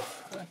wiggle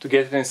to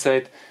get it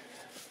inside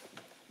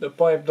the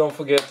pipe, don't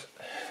forget.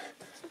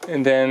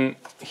 And then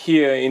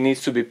here it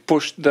needs to be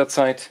pushed that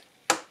side.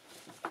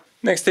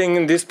 Next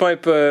thing, this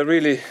pipe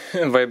really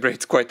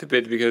vibrates quite a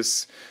bit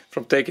because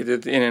from taking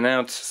it in and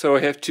out. So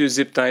I have 2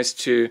 zip ties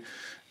to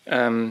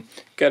kind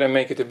of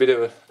make it a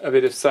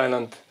bit of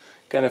silent,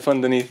 kind of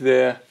underneath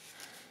there.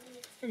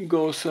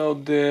 goes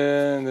out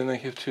there, and then I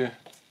have to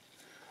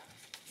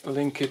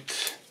link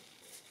it.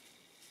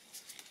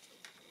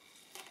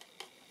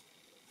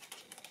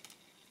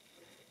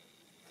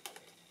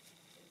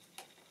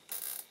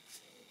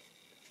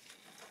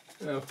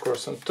 And of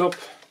course on top.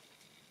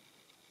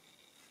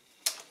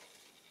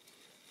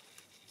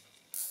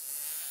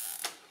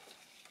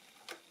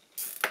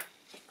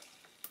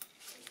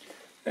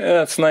 Yeah,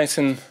 that's nice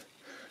and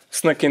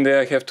snug in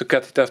there. I have to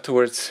cut it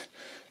afterwards,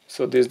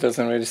 so this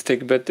doesn't really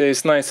stick, but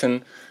it's nice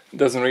and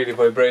doesn't really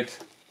vibrate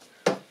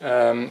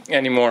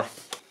anymore.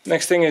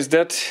 Next thing is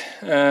that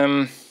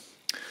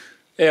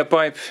air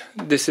pipe.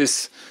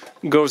 This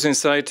goes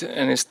inside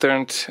and is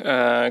turned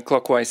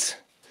clockwise.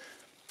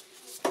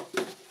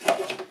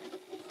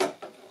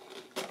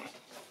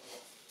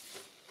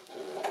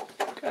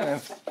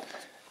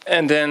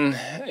 And then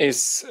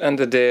is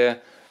under the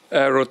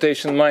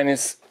rotation. Mine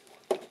is,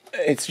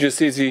 it's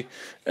just easy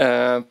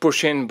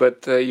push in,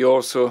 but you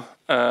also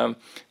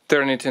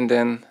turn it, and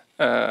then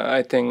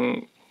I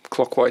think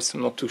clockwise.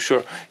 I'm not too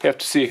sure. You have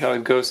to see how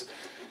it goes.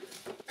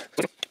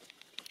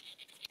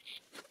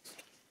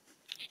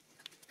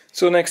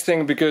 So next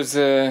thing, because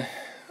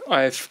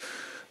I've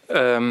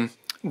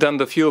done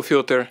the fuel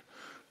filter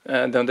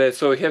down there,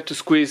 so you have to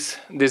squeeze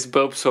this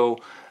bulb so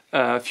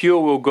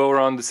fuel will go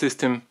around the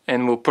system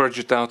and will purge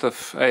it out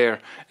of air.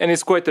 And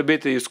it's quite a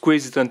bit. You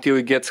squeeze it until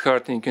it gets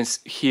hard and you can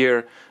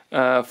hear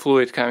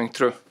fluid coming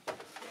through.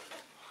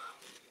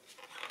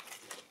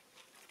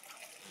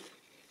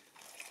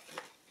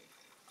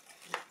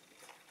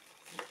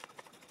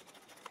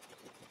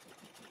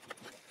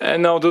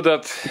 And now do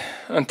that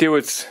until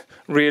it's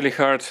really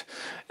hard,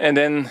 and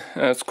then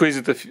squeeze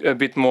it a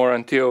bit more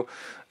until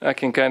I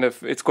can kind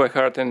of, it's quite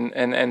hard,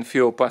 and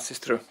fuel passes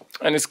through.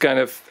 And it's kind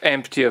of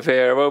empty of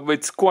air. Well,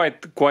 it's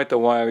quite a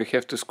while. You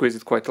have to squeeze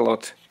it quite a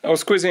lot. I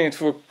was squeezing it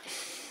for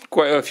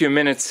quite a few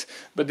minutes,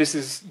 but this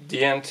is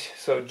the end.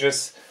 So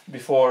just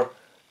before,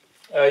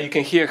 you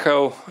can hear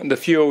how the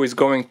fuel is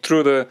going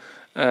through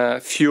the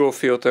fuel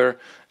filter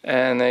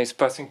and is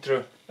passing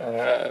through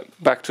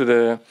back to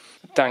the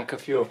tank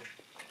of fuel.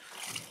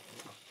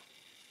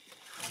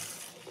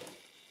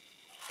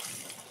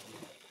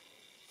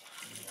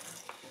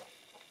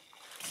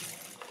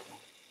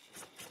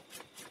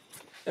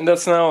 And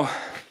that's now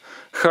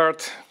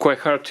hard, quite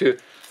hard to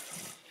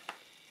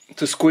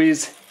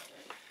squeeze.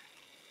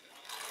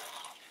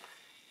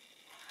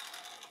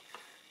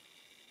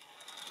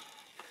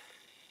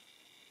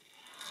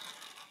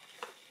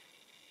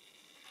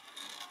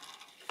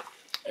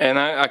 And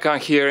I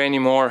can't hear any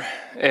more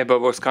air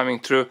bubbles coming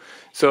through.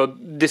 So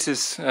this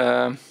is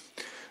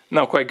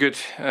now quite good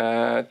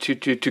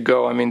to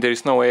go. I mean, there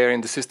is no air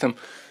in the system.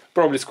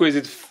 Probably squeeze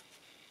it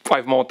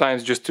 5 more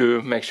times just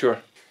to make sure.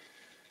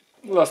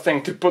 Last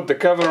thing, to put the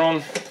cover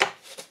on.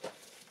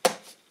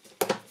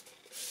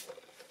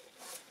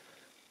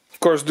 Of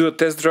course, do a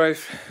test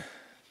drive,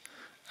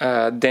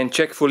 then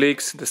check for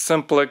leaks, the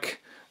sump plug,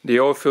 the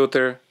oil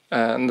filter,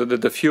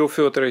 the fuel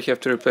filter you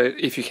have to replace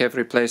if you have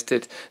replaced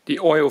it, the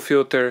oil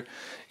filter,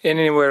 and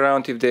anywhere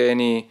around if there are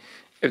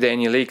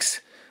any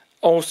leaks.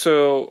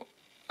 Also,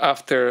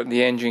 after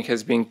the engine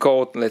has been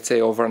cold, let's say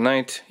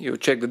overnight, you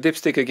check the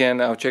dipstick again.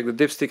 I'll check the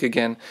dipstick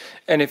again,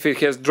 and if it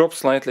has dropped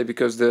slightly,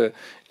 because there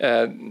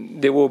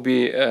will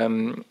be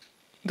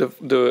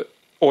the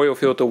oil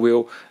filter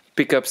will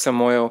pick up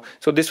some oil,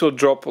 so this will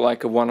drop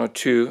like 1 or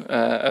 2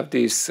 of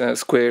these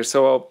squares.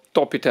 So I'll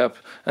top it up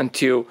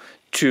until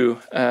 2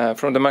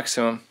 from the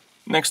maximum.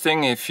 Next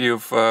thing, if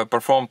you've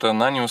performed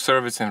an annual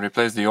service and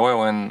replaced the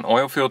oil and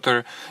oil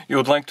filter, you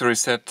would like to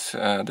reset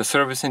the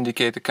service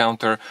indicator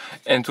counter,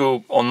 and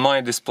on my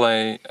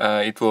display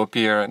it will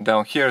appear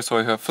down here. So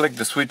if I flick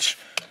the switch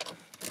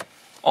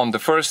on the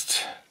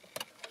first,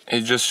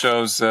 it just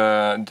shows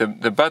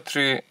the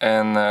battery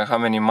and how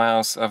many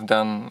miles I've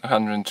done,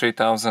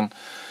 103,000.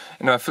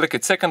 And if I flick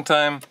it second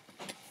time,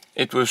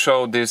 it will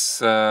show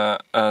this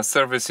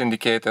service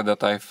indicator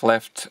that I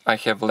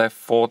have left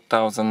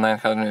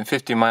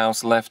 4,950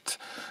 miles left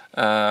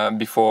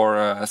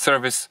before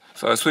service.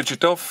 So I switch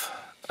it off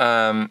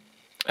and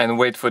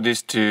wait for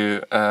this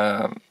to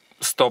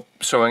stop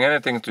showing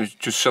anything,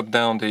 to shut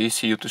down the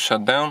ECU, to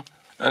shut down.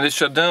 And it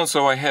shut down,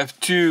 so I have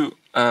 2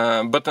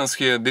 buttons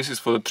here. This is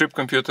for the trip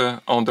computer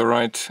on the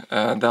right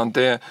down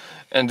there,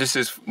 and this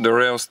is the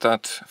rail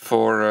stat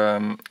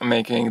for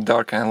making it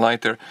darker and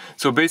lighter.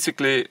 So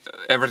basically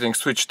everything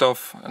switched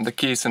off, and the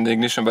keys and the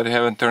ignition, but I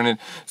haven't turned it.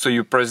 So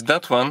you press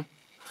that one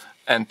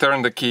and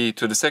turn the key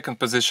to the second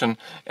position,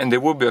 and there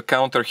will be a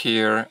counter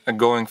here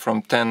going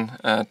from 10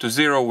 to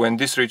 0. When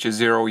this reaches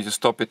 0, you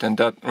stop it, and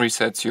that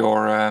resets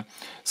your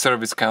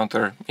service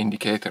counter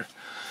indicator.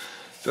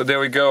 So there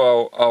we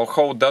go. I'll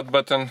hold that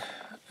button,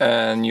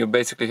 and you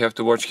basically have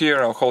to watch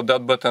here. I'll hold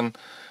that button,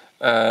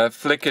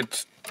 flick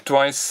it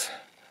twice,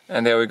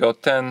 and there we go,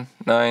 10,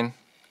 9,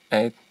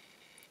 8.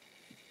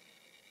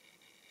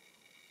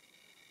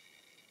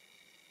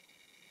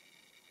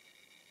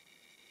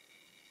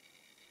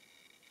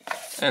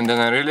 And then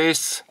I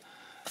release,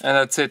 and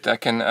that's it. I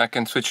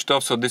can switch it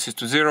off. So this is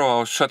to 0.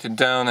 I'll shut it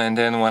down, and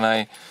then when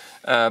I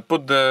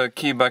Put the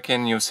key back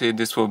in, you see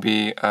this will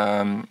be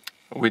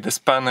with the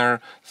spanner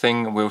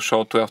thing will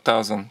show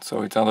 12,000,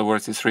 so in other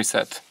words it's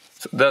reset.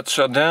 So that's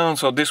shut down,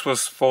 so this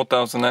was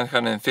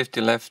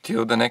 4,950 left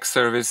till the next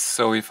service.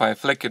 So if I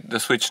flick it,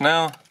 the switch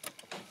now,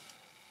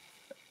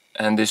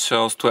 and this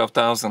shows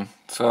 12,000,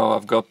 so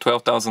I've got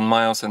 12,000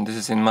 miles, and this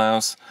is in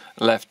miles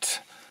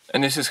left.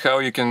 And this is how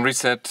you can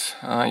reset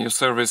your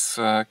service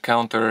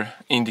counter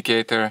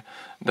indicator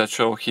that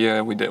show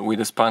here with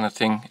the spanner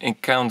thing.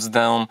 It counts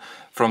down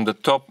from the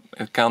top,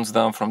 it counts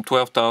down from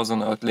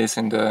 12,000, or at least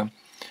in the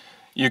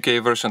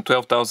UK version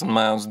 12,000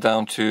 miles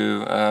down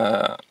to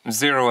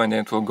 0, and then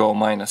it will go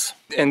minus.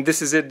 And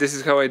this is it, this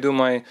is how I do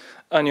my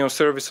annual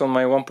service on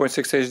my 1.6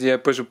 HDI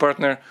Peugeot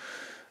Partner.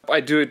 I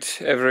do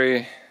it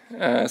every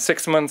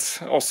 6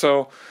 months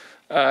also.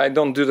 I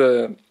don't do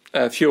the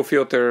fuel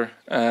filter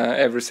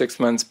every 6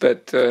 months,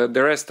 but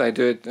the rest I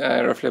do it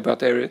roughly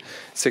about every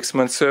 6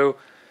 months. So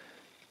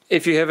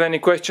if you have any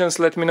questions,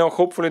 let me know.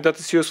 Hopefully that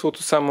is useful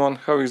to someone,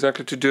 how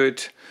exactly to do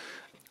it.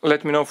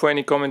 Let me know for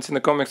any comments in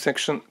the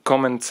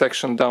comment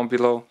section down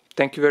below.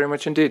 Thank you very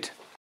much indeed.